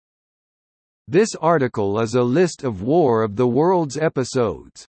This article is a list of War of the Worlds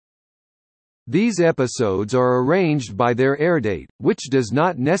episodes. These episodes are arranged by their airdate, which does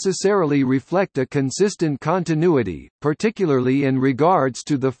not necessarily reflect a consistent continuity, particularly in regards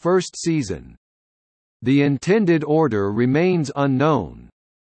to the first season. The intended order remains unknown.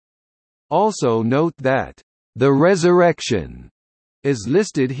 Also note that, "The Resurrection" is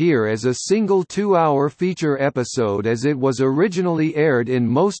listed here as a single 2-hour feature episode as it was originally aired in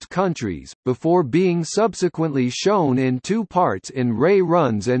most countries, before being subsequently shown in 2 parts in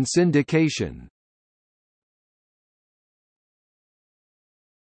reruns and syndication.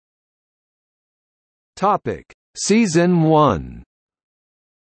 Season 1.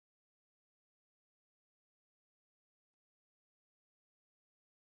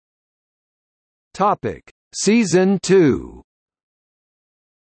 Season 2.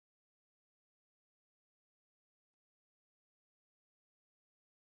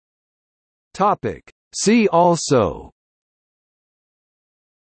 See also: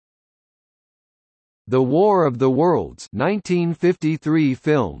 The War of the Worlds 1953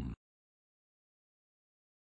 film.